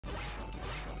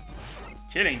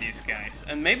killing these guys.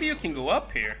 And maybe you can go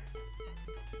up here.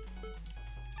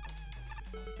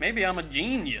 Maybe I'm a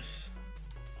genius.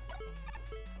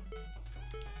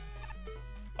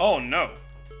 Oh no.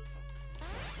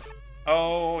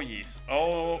 Oh yes.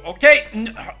 Oh, okay.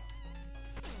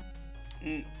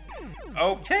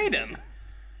 Okay then.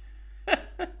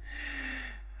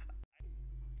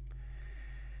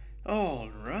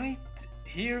 Alright,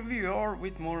 here we are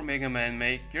with more Mega Man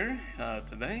Maker.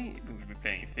 Today we will be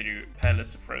playing through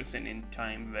Palace Frozen in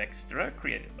Time Vextra,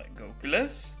 created by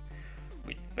Gokuless,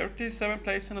 with 37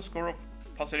 plays and a score of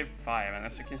 +5. And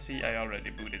as you can see, I already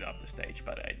booted up the stage,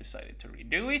 but I decided to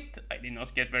redo it. I did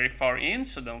not get very far in,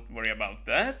 so don't worry about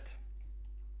that.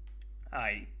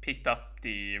 I picked up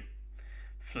the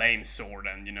flame sword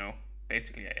and,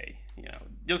 basically I,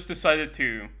 just decided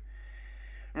to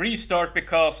restart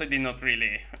because I did not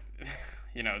really,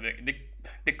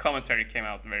 the commentary came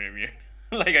out very weird.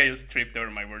 Like I just tripped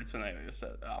over my words and I just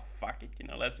said, oh fuck it,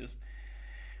 let's just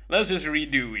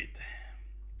redo it.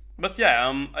 But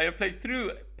yeah, I have played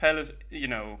through Palace,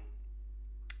 I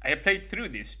have played through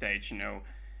this stage,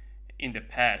 in the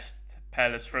past,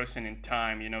 Palace Frozen in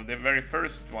Time, the very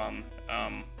first one,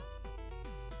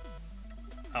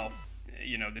 of,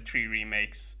 the 3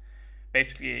 remakes.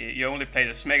 Basically, you only played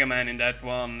as Mega Man in that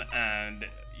one, and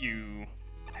you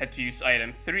had to use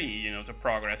item 3, to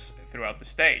progress throughout the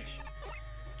stage.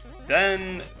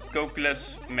 Then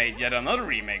Gokuless made yet another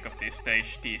remake of this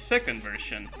stage, the second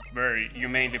version, where you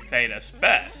mainly played as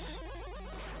Bass.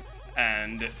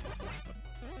 And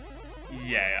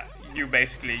yeah, you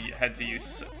basically had to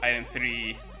use item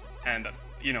 3 and,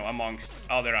 amongst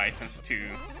other items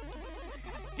to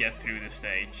get through the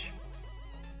stage.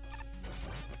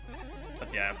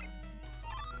 But yeah,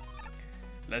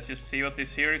 let's just see what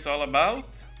this here is all about.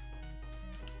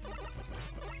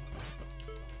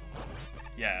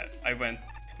 Yeah, I went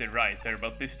to the right there,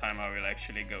 but this time I will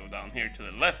actually go down here to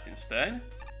the left instead.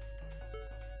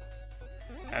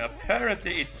 And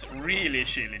apparently it's really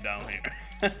chilly down here.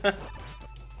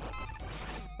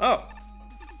 Oh,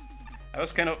 I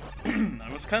was kind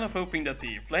of hoping that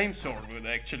the flame sword would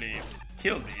actually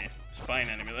kill the spine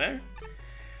enemy there.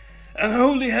 And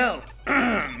holy hell,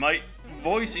 my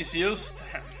voice is just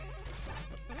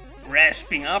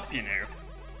rasping up,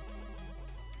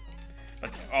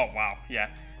 But oh wow, yeah,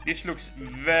 this looks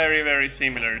very, very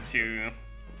similar to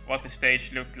what the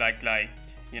stage looked like, a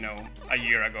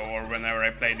year ago or whenever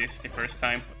I played this the first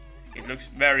time. It looks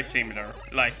very similar,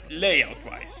 like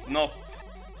layout-wise, not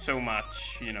so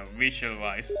much,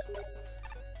 visual-wise.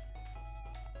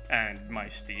 And my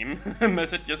Steam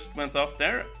message just went off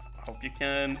there. I hope you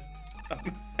can.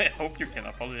 I hope you can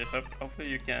apologize. Hopefully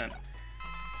you can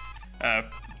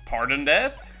pardon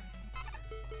that.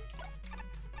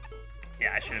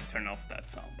 Yeah, I should have turned off that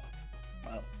sound, but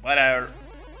well, whatever.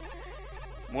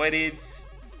 What is?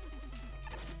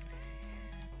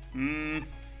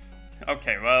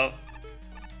 Okay, well,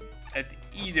 at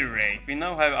either rate, we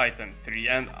now have item 3,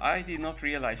 and I did not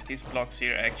realize these blocks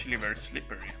here actually were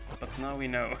slippery, but now we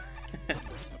know.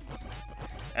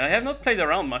 And I have not played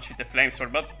around much with the flame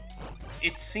sword, but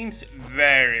it seems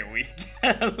very weak.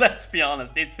 Let's be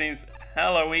honest, it seems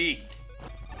hella weak.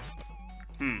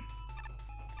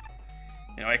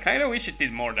 I kind of wish it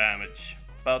did more damage,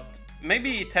 but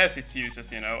maybe it has its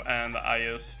uses, and I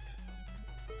just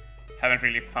haven't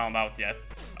really found out yet.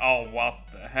 Oh, what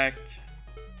the heck?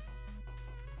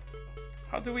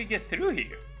 How do we get through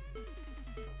here?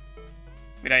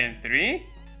 With item 3?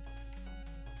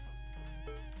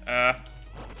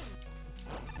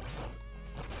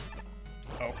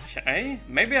 Okay,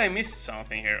 maybe I missed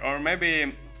something here, or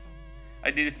maybe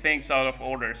I did things out of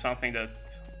order, something that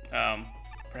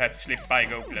perhaps slipped by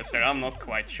Gokuless there, I'm not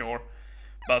quite sure.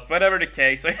 But whatever the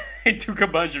case, I took a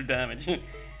bunch of damage. Let's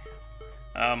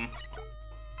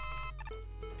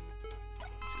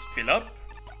just fill up.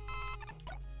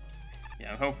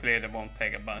 Yeah, hopefully they won't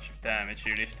take a bunch of damage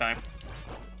here this time.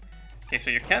 Okay, so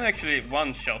you can actually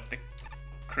one-shot the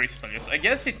crystal. I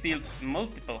guess it deals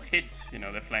multiple hits,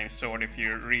 the flame sword, if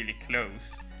you're really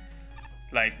close.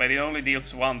 But it only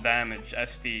deals 1 damage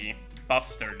as the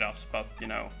buster does, but,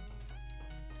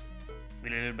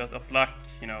 with a little bit of luck,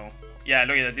 Yeah,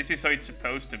 look at that, this is how it's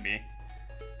supposed to be.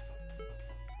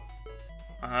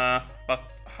 But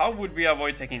how would we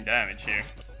avoid taking damage here?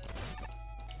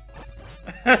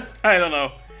 I don't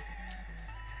know.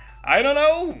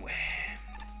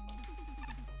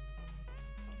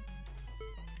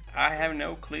 I have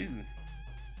no clue.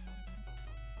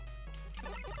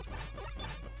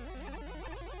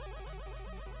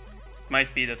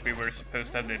 Might be that we were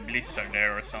supposed to have the blizzard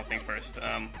there or something first.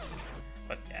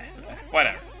 But yeah,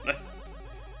 whatever.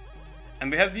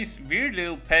 And we have these weird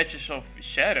little patches of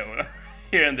shadow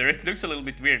here and there. It looks a little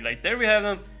bit weird. Like there we have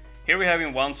them, here we have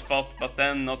in one spot, but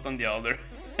then not on the other.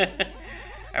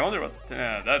 I wonder what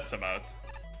that's about.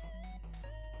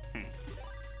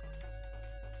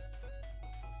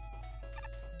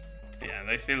 Yeah,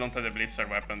 they still don't have the blizzard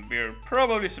weapon. We're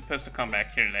probably supposed to come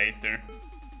back here later.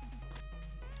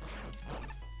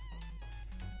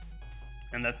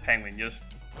 And that penguin just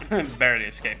barely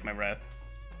escaped my breath.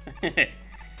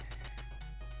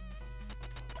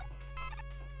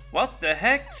 What the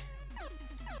heck?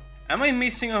 Am I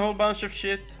missing a whole bunch of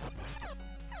shit?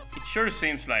 It sure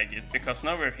seems like it, because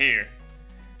now we're here.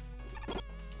 Oh,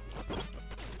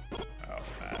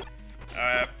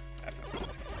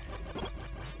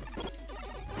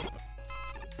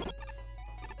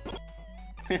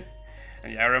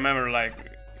 and yeah, I remember like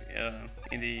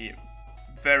in the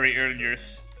very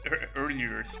earliest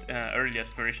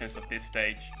versions of this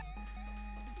stage,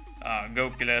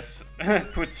 Gokuless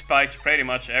put spikes pretty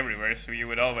much everywhere, so you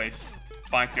would always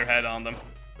bonk your head on them.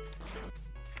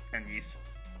 And these,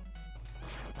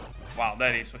 wow,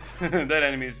 that is that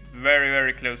enemy is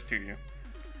very close to you.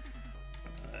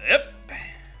 Yep,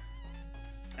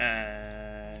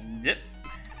 and yep.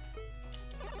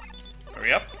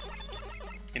 Hurry up.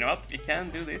 You know what? We can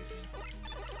do this.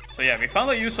 So yeah, we found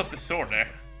the use of the sword there.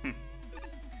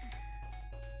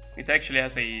 It actually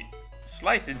has a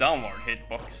slightly downward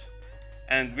hitbox.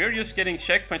 And we're just getting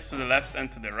checkpoints to the left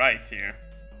and to the right here.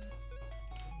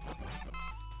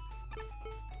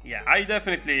 Yeah, I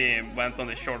definitely went on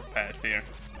the short path here.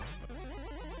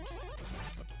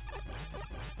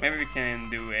 Maybe we can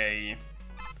do a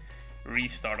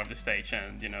restart of the stage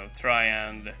and, you know, try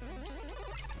and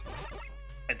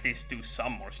at least do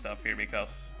some more stuff here,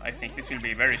 because I think this will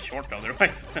be very short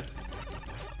otherwise.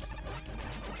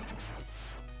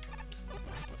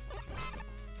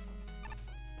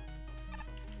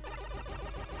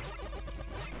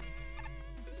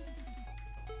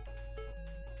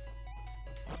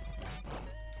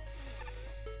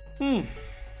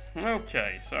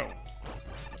 Okay, so...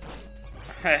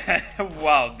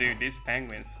 wow, dude, these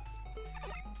penguins.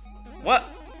 What?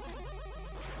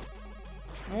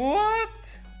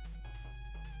 What?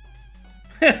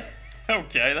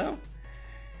 Okay, then.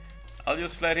 I'll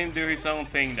just let him do his own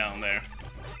thing down there.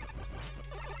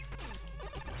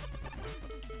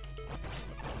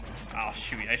 Oh,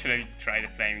 shoot, I should have tried the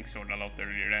flaming sword a lot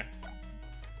earlier there.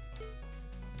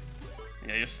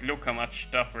 Yeah, just look how much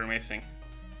stuff we're missing.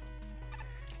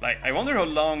 Like, I wonder how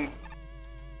long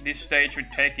this stage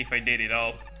would take if I did it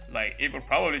all. Like, it would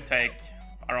probably take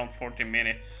around 40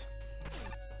 minutes.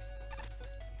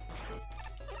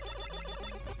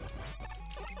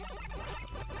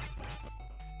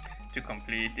 To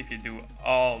complete if you do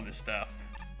all the stuff.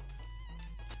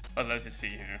 But let's just see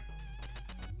here.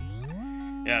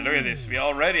 Yeah, look at this. We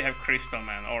already have Crystal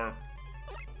Man, or...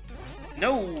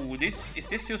 No, is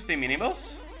this just the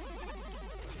mini-boss?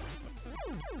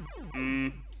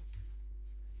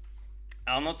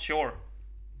 I'm not sure.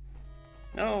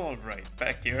 Alright,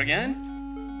 back here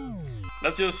again.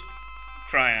 Let's just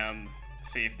try and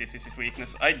see if this is his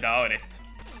weakness. I doubt it.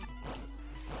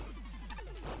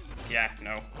 Yeah,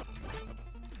 no.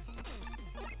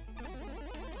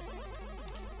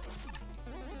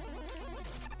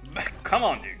 Come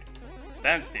on, dude.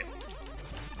 Stand still.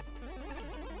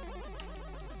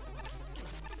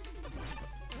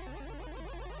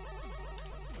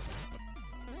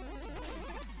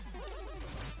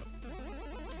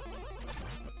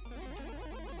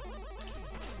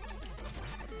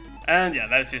 And yeah,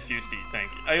 let's just use the tank.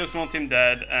 I just want him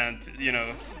dead and, you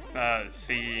know,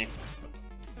 see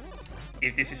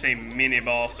if this is a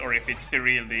mini-boss or if it's the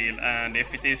real deal. And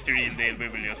if it is the real deal, we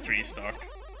will just restart.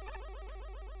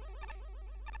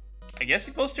 I guess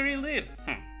it was the real deal.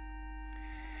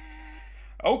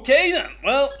 Okay then,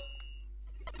 well...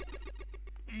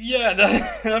 Yeah,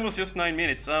 that was just 9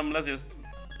 minutes. Let's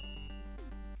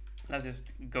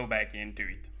just go back into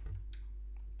it.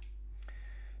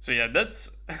 So yeah, that's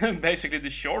basically the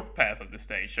short path of the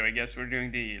stage, so I guess we're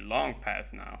doing the long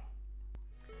path now.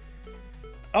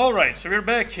 Alright, so we're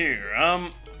back here.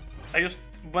 I just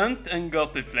went and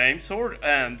got the flame sword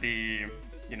and the,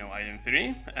 you know, item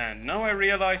 3, and now I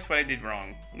realized what I did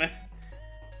wrong.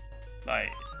 Like,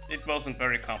 it wasn't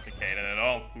very complicated at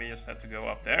all, we just had to go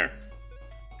up there.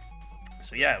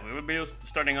 So yeah, we will be just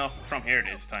starting off from here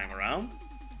this time around.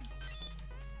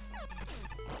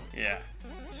 Yeah,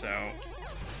 so...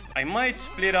 I might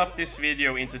split up this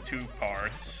video into 2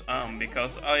 parts,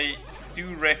 because I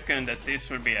do reckon that this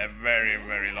will be a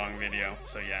very long video,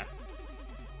 so yeah.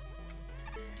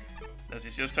 This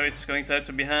is just how it's going to have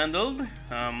to be handled.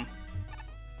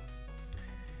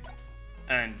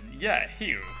 And yeah,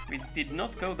 here. We did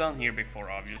not go down here before,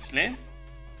 obviously.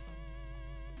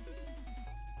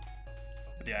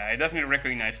 But yeah, I definitely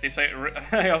recognize this.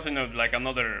 I also know like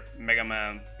another Mega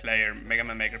Man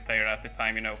Maker player at the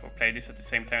time, you know, who played this at the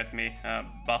same time as me,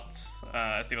 Butts,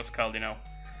 as he was called, you know.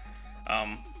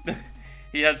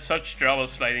 He had such trouble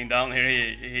sliding down here.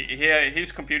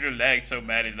 His computer lagged so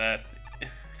badly that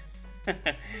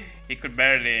he could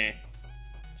barely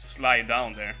slide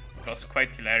down there. It was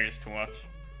quite hilarious to watch.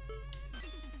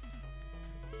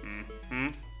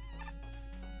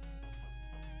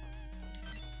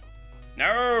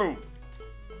 No!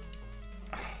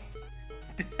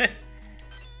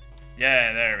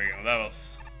 Yeah, there we go. That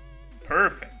was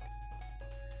perfect.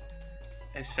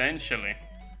 Essentially.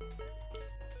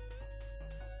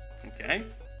 Okay.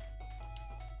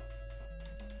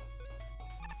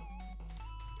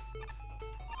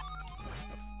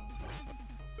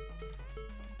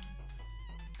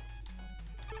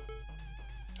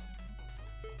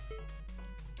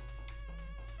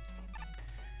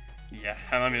 Yeah,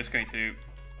 and I'm just going to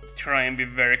try and be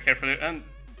very careful. And,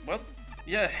 what?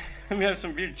 Yeah, we have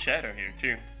some weird shadow here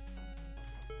too.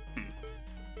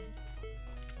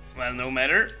 Well, no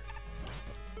matter.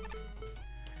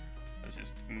 Let's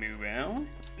just move on.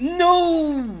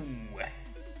 No!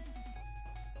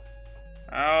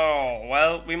 Oh,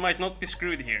 well, we might not be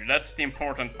screwed here. That's the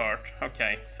important part.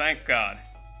 Okay, thank God.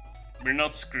 We're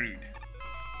not screwed.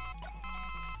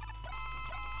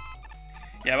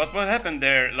 Yeah, but what happened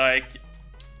there, like...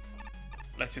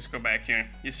 Let's just go back here.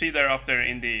 You see there up there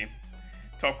in the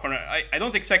top corner. I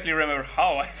don't exactly remember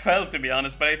how I felt, to be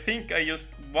honest, but I think I just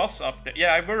was up there.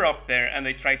 Yeah, I were up there and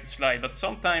I tried to slide, but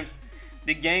sometimes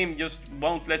the game just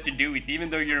won't let you do it,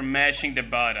 even though you're mashing the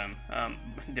button.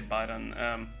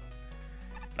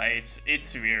 Like,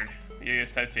 it's weird. You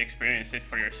just have to experience it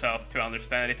for yourself to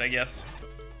understand it, I guess.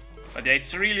 But yeah,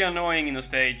 it's really annoying in a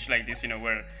stage like this, you know,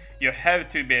 where you have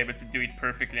to be able to do it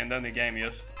perfectly, and then the game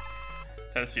just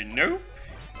tells you, nope.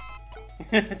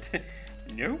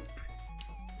 Nope.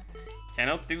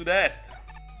 Cannot do that.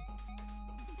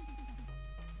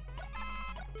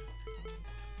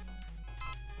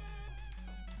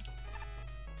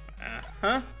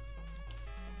 Uh-huh.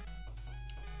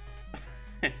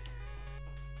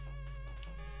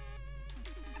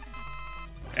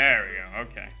 There we go,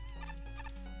 okay.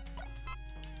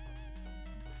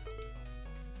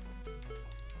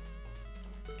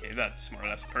 Okay, that's more or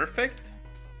less perfect.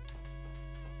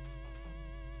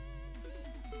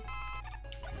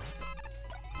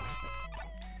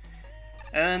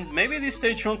 And maybe this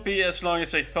stage won't be as long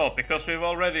as I thought, because we've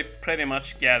already pretty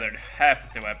much gathered half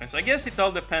of the weapons. I guess it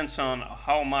all depends on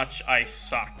how much I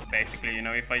suck, basically. You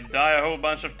know, if I die a whole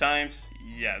bunch of times,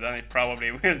 yeah, then it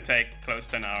probably will take close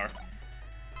to an hour.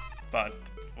 But,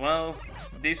 well,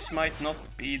 this might not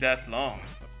be that long,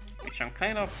 which I'm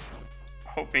kind of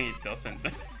hoping it doesn't.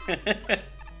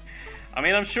 I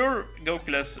mean, I'm sure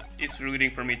Gokuless is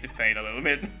rooting for me to fail a little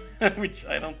bit, which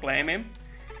I don't blame him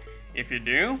if you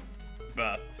do.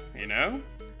 But, you know.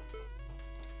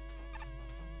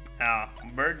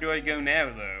 Where do I go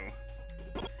now, though?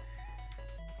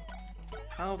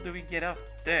 How do we get up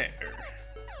there?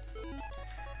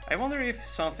 I wonder if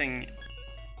something...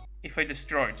 If I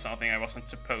destroyed something I wasn't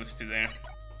supposed to there.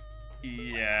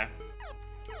 Yeah.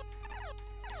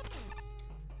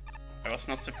 I was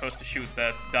not supposed to shoot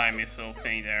that dye missile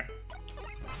thing there.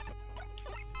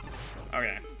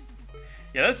 Okay.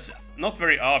 Yeah, that's not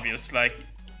very obvious, like...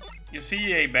 You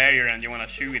see a barrier and you want to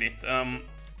shoot it,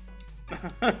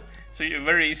 so you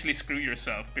very easily screw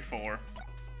yourself before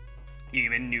you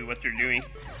even knew what you're doing.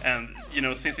 And, you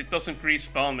know, since it doesn't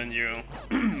respawn when you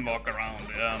walk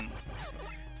around,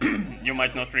 you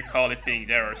might not recall it being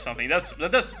there or something. That's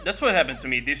what happened to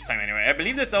me this time anyway. I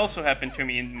believe that also happened to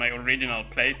me in my original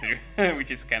playthrough,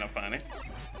 which is kind of funny.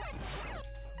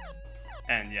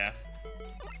 And yeah.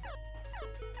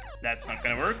 That's not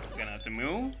gonna work, I'm gonna have to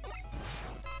move.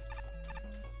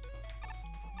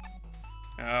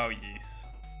 Oh, yes.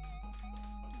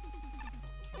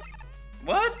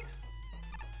 What?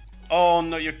 Oh,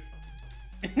 no, you...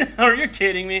 Are you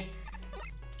kidding me?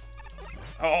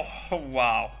 Oh,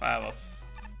 wow. That was...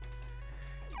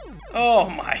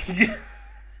 Oh, my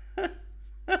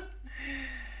God.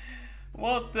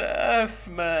 What the F,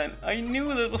 man? I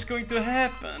knew that was going to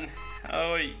happen.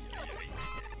 Oh, yeah.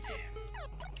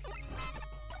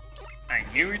 I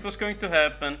knew it was going to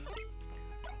happen.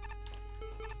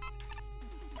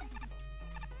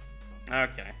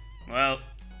 Okay, well,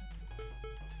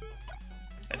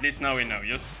 at least now we know,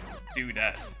 just do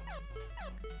that.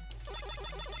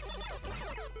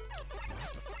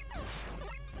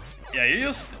 Yeah, you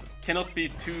just cannot be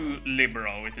too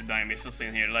liberal with the dime missiles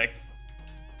in here. Like,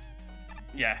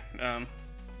 yeah,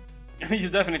 you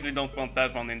definitely don't want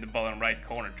that one in the bottom right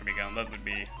corner to be gone. That would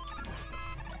be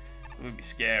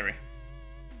scary.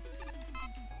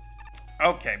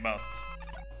 Okay, but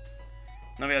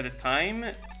now we have the time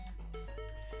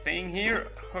thing here.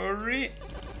 Hurry!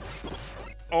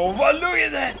 Oh, well, look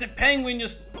at that! The penguin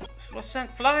just was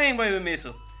sent flying by the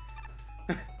missile.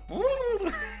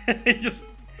 It just,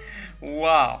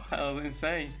 wow, that was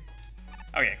insane.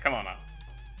 Okay, come on now.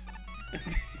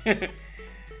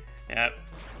 Yeah.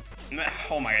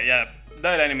 Oh my god, yeah.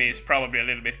 That enemy is probably a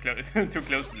little bit too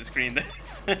close to the screen there.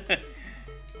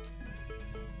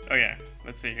 Oh yeah,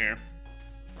 let's see here.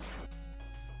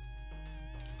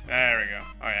 There we go.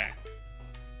 Oh yeah.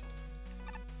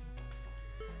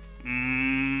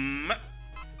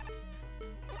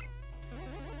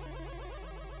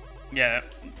 Yeah.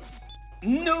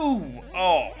 No!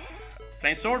 Oh!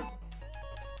 Flame sword?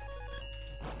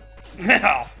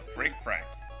 Oh, frick frack.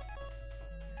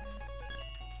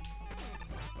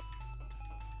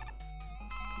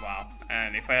 Wow.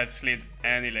 And if I had slid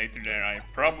any later there, I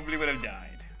probably would have died.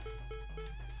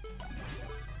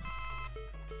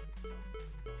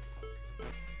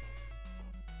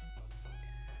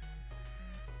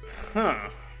 Huh.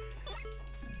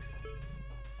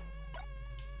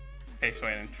 Ace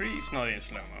Wide and 3 is not in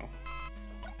slow-mo.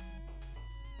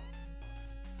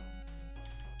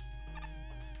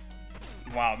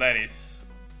 Wow, that is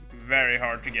very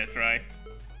hard to get right.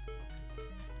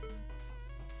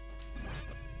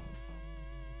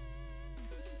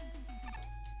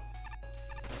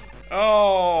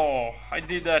 Oh, I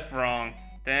did that wrong.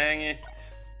 Dang it.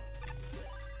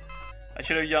 I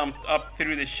should have jumped up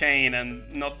through the chain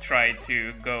and not tried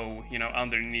to go, you know,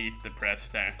 underneath the press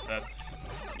there. That's,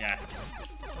 yeah.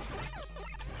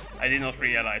 I did not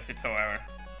realize it, however.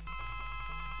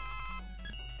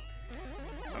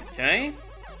 Okay.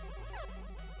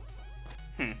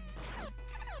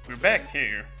 We're back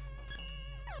here.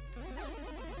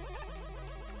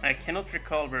 I cannot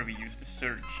recall where we used the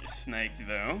surge snake,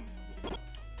 though.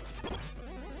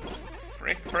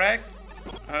 Frick frack.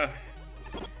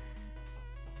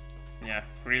 Yeah,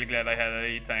 really glad I had an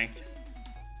E-tank.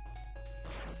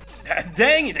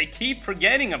 Dang it, I keep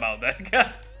forgetting about that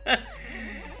guy.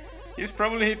 He's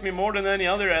probably hit me more than any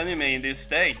other enemy in this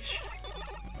stage.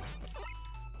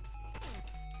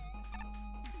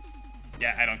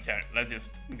 Yeah, I don't care. Let's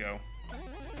just go.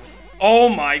 Oh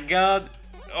my god.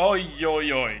 Oi,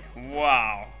 oi, oi.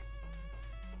 Wow.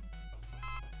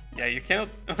 Yeah, you cannot...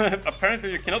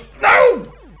 apparently you cannot... No!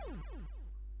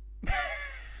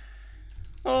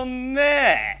 Oh,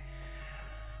 nah.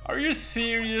 Are you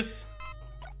serious?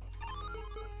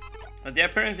 But yeah,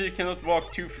 apparently you cannot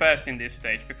walk too fast in this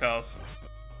stage because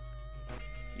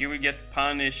you will get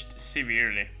punished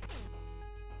severely.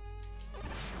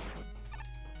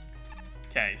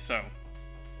 Okay, so...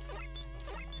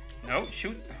 No,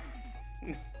 shoot.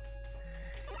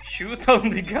 Shoot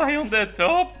on the guy on the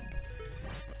top?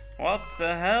 What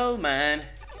the hell, man?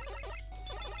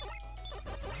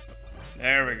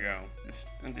 There we go.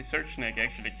 And the search snake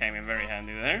actually came in very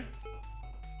handy there.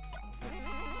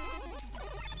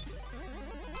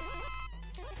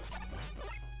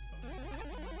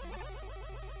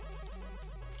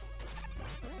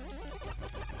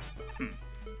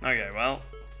 Okay, well,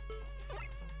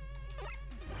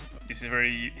 this is where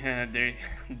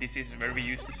this is where we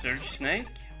use the search snake.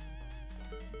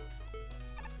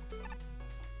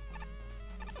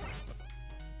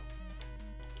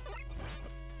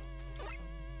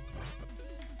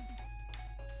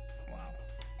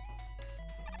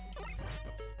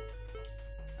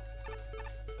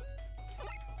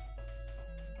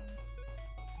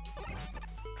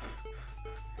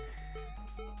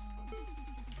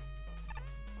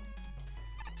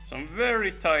 Some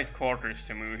very tight quarters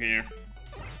to move here.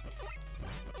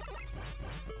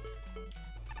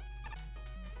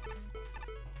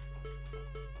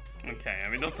 Okay,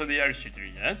 and we don't have the air shooter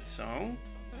yet, so...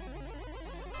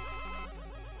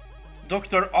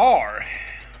 Dr. R!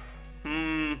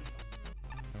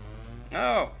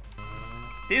 Oh!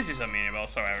 This is a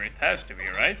mini-boss, however, it has to be,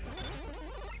 right?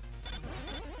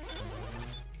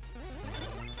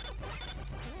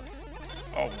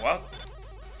 Oh, what?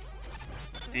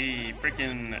 The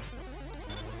freaking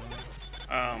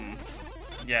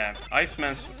yeah,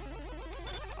 Iceman's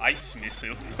ice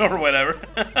missiles or whatever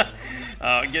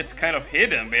gets kind of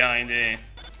hidden behind the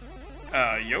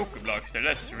Yoku blocks there.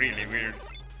 That's really weird.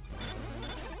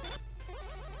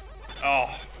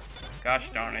 Oh, gosh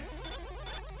darn it.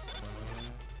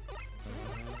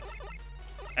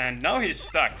 And now he's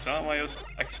stuck, so I might just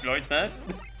exploit that.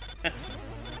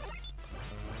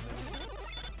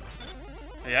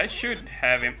 Yeah, I should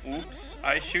have him. Oops,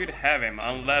 I should have him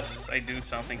unless I do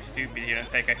something stupid here and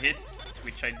take a hit,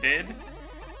 which I did.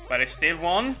 But I still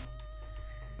won.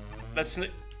 Let's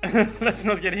let's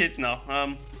not get hit now.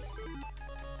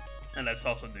 And let's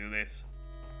also do this.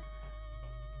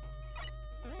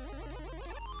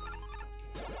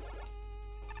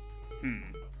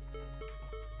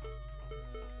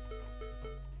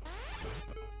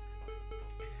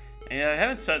 Yeah, I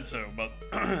haven't said so, but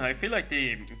I feel like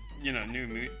the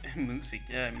new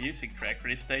music track for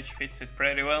this stage fits it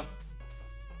pretty well.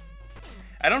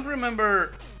 I don't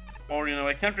remember, or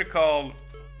I can't recall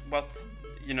what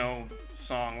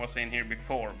song was in here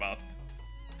before, but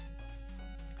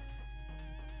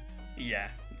yeah,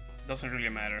 doesn't really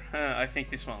matter. I think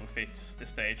this one fits the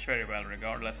stage very well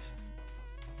regardless.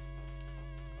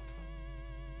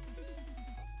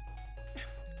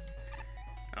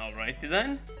 Alrighty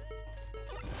then.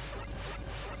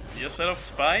 Just out of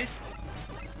spite.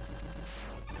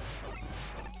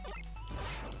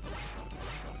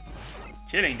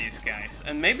 Killing these guys.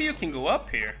 And maybe you can go up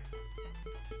here.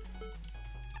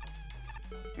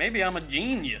 Maybe I'm a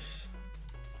genius.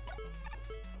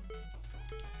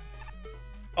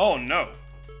 Oh no.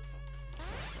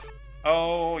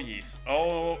 Oh yes.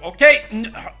 Oh, okay.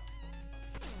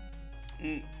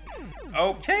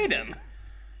 Okay then.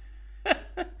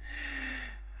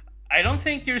 I don't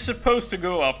think you're supposed to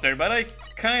go up there, but I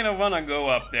kind of want to go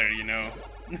up there,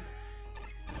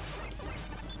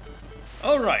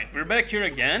 Alright, we're back here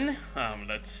again.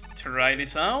 Let's try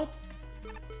this out.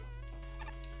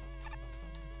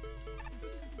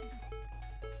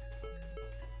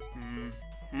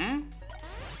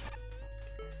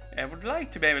 I would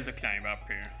like to be able to climb up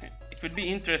here. It would be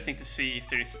interesting to see if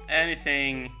there is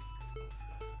anything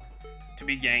to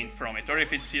be gained from it, or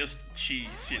if it's just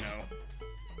cheese,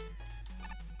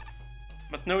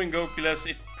 But knowing Gokuless,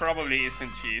 it probably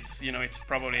isn't cheese. It's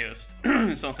probably just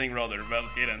something rather well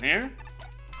hidden here.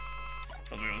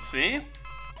 But we'll see.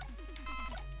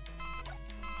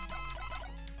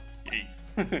 Jeez.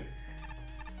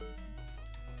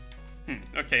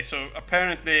 Okay, so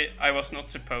apparently I was not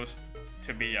supposed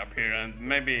to be up here, and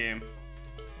maybe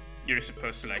you're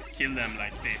supposed to kill them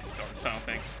like this or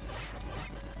something.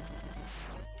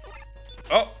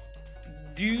 Oh!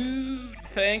 Dude,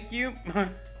 thank you.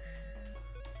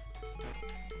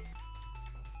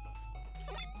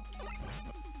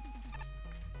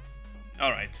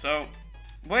 Alright, so...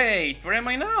 Wait, where am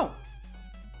I now?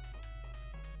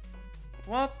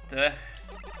 What the...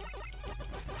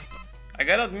 I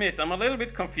gotta admit, I'm a little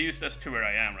bit confused as to where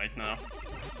I am right now.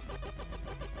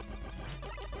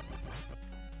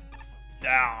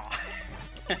 Ah.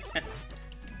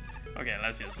 Okay,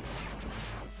 let's just...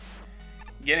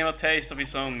 get him a taste of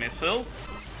his own missiles.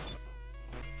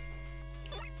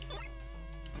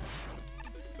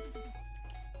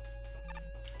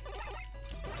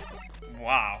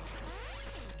 Wow.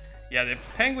 Yeah, the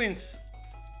penguins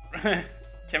can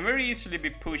very easily be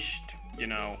pushed,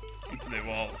 into the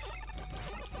walls.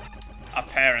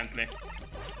 Apparently.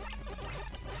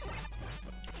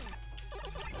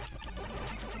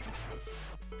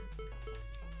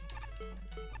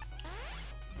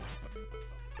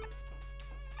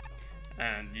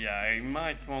 And yeah, I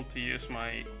might want to use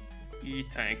my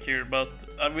E-tank here, but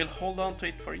I will hold on to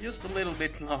it for just a little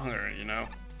bit longer,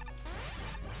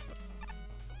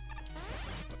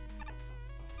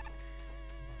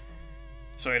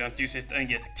 So I don't use it and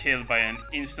get killed by an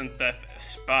instant death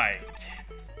spike.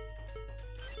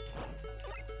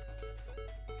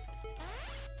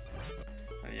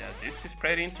 Yeah, this is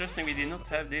pretty interesting. We did not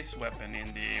have this weapon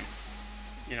in the,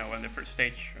 when the first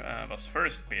stage was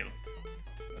first built.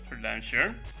 That's for damn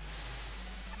sure.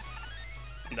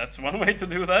 That's one way to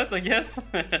do that, I guess.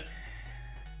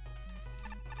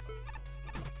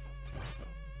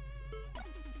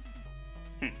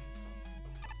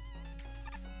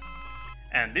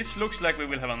 And this looks like we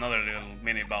will have another little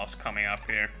mini boss coming up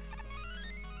here.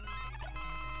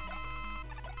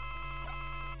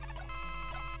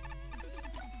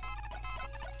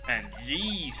 And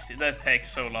jeez, that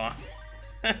takes so long.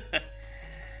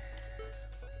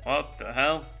 What the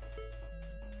hell?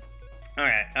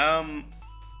 Okay,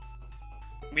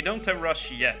 we don't have rush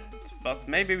yet, but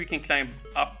maybe we can climb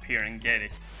up here and get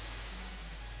it.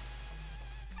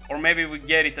 Or maybe we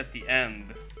get it at the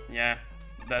end. Yeah.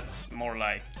 That's more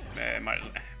like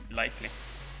likely.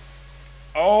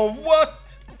 Oh,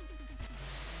 what?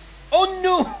 Oh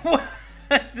no!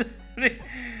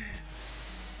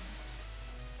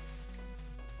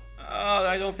 Oh,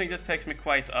 I don't think that takes me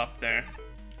quite up there.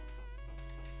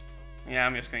 Yeah,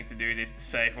 I'm just going to do this the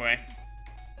safe way.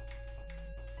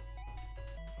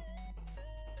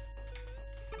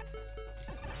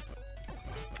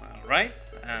 Alright,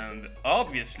 and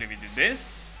obviously we do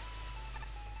this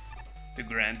to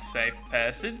grant safe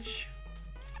passage.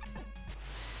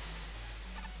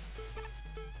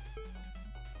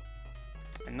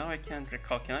 And now I can't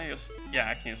recall, can I just... yeah,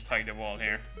 I can just hug the wall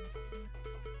here.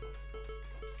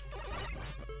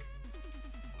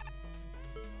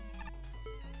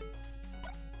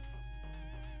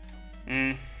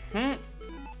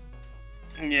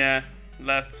 Yeah,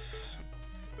 let's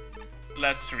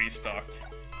restock.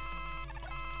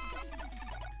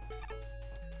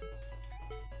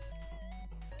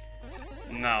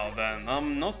 Now then,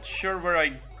 I'm not sure where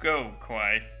I go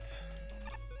quite.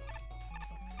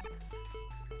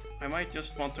 I might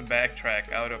just want to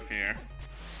backtrack out of here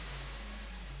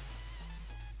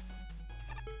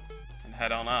and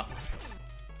head on up.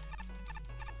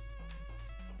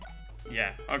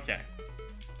 Yeah, okay.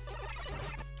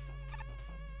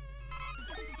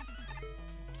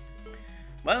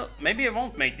 Well, maybe I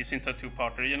won't make this into a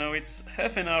two-parter, you know, it's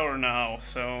half an hour now,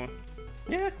 so...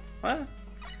 yeah, well,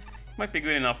 might be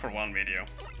good enough for one video.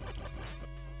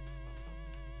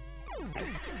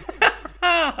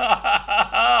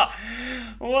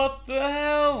 What the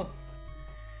hell?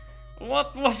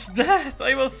 What was that?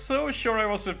 I was so sure I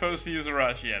was supposed to use a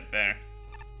rush yet there.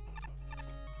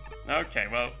 Okay,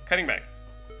 well, cutting back.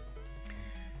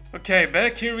 Okay,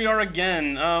 back here we are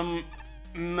again.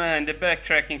 Man, the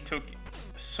backtracking took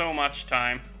so much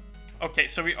time. Okay,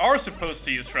 so we are supposed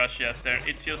to use rush yet there.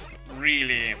 It's just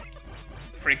really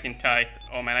freaking tight.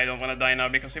 Oh man, I don't want to die now,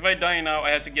 because if I die now, I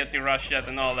have to get the rush yet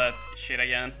and all that shit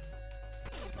again.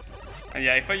 And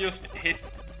yeah, if you just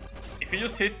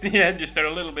hit the edges there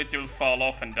a little bit, you'll fall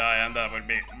off and die, and that would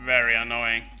be very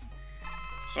annoying.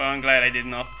 So I'm glad I did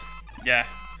not. Yeah,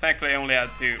 thankfully I only had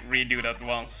to redo that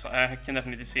once. I can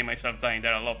definitely see myself dying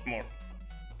there a lot more.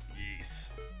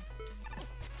 Yes.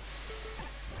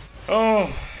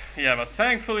 Oh, yeah, but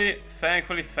thankfully,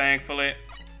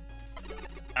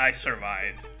 I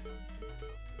survived.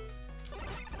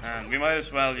 And we might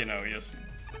as well, you know, just...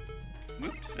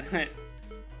 whoops.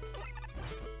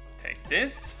 Take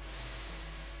this.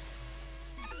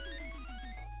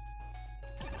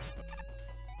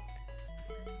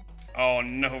 Oh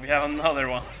no, we have another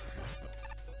one.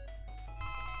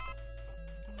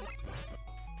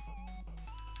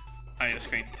 I'm just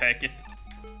going to take it.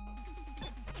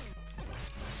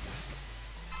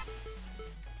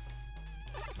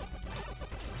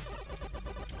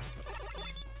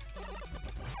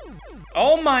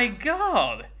 Oh my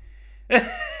god!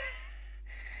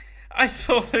 I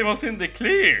thought I was in the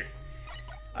clear.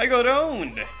 I got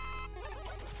owned.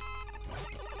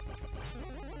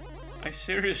 I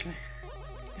seriously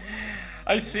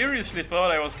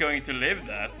thought I was going to live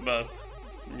that, but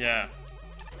yeah.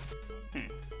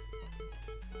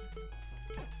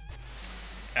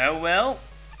 Oh well.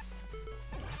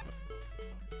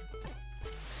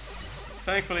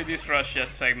 Thankfully this rush jet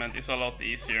segment is a lot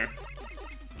easier.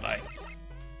 Like,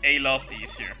 a lot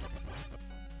easier.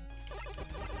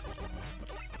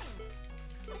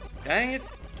 Dang it!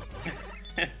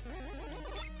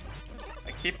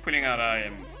 I keep pulling out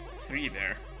IM3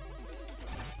 there.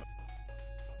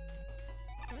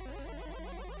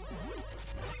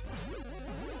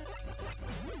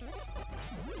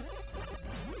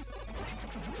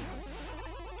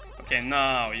 Okay,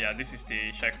 now, yeah, this is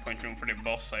the checkpoint room for the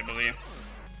boss, I believe.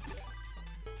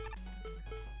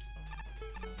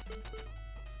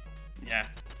 Yeah,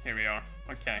 here we are.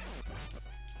 Okay.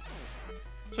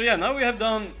 So yeah, now we have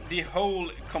done the whole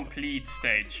complete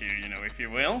stage here, you know, if you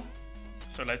will.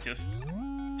 So let's just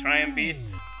try and beat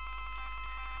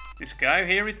this guy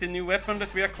here with the new weapon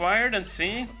that we acquired and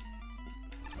see.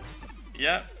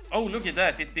 Yeah. Oh, look at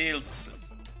that. It deals...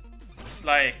 it's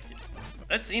like...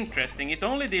 that's interesting. It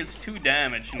only deals 2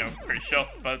 damage, you know, per shot,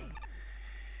 but...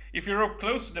 if you're up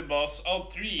close to the boss, all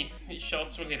 3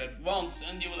 shots will hit at once,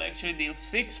 and you will actually deal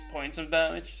 6 points of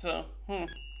damage, so...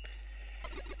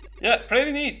 yeah,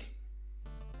 pretty neat.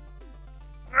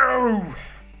 Oh.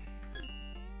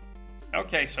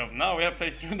 Okay, so now we have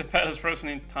played through the Palace Frozen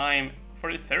in Time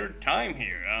for the 3rd time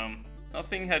here.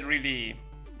 Nothing had really,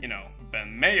 you know,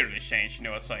 been majorly changed, you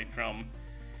know, aside from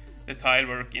the tile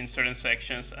work in certain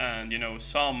sections, and, you know,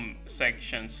 some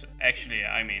sections actually,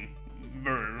 I mean,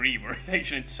 were reworked. I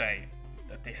shouldn't say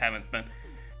that they haven't been,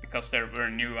 because there were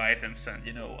new items and,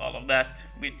 you know, all of that,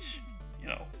 which, you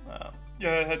know,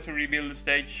 yeah, I had to rebuild the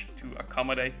stage to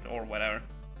accommodate or whatever.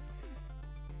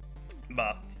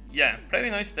 But yeah, pretty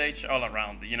nice stage all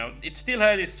around. You know, it still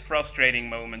had its frustrating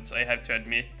moments, I have to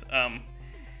admit.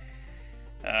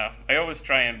 I always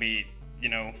try and be, you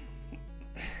know,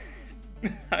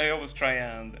 I always try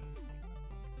and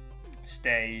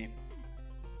stay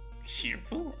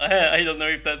cheerful. I don't know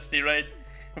if that's the right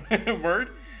word,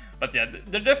 but yeah,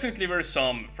 there definitely were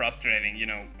some frustrating,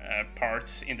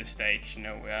 parts in the stage.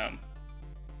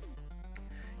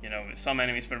 Some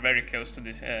enemies were very close to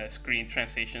this screen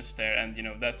transitions there, and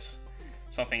that's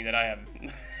something that I have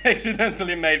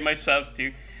accidentally made myself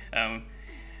to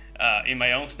in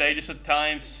my own stages at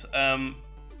times.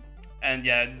 And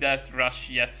yeah, that rush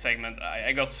yet segment,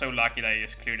 I got so lucky that I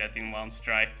just cleared that in one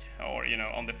strike, or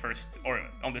on the first or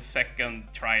on the second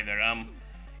try there.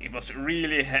 It was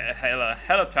really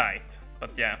hella tight,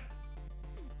 but yeah,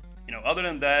 other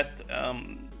than that,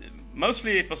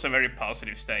 mostly it was a very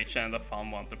positive stage and a fun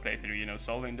one to play through.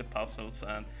 Solving the puzzles,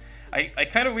 and I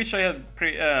kind of wish I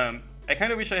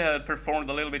had performed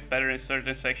a little bit better in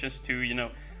certain sections too.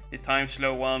 The time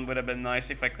slow one would have been nice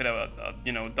if I could have,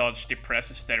 dodged the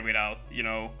presses there without,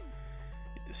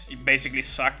 basically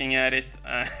sucking at it.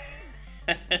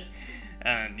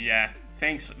 And yeah,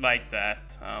 things like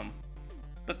that.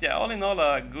 But yeah, all in all,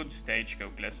 a good stage,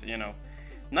 Gokuless.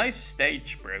 Nice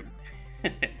stage, bro.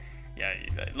 Yeah,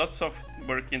 lots of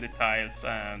work in the tiles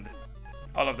and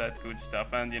all of that good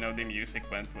stuff. And, the music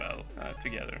went well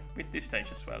together with this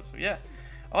stage as well. So yeah,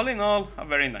 all in all, a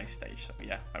very nice stage. So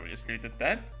yeah, I will just leave it at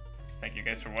that. Thank you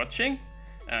guys for watching,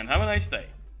 and have a nice day.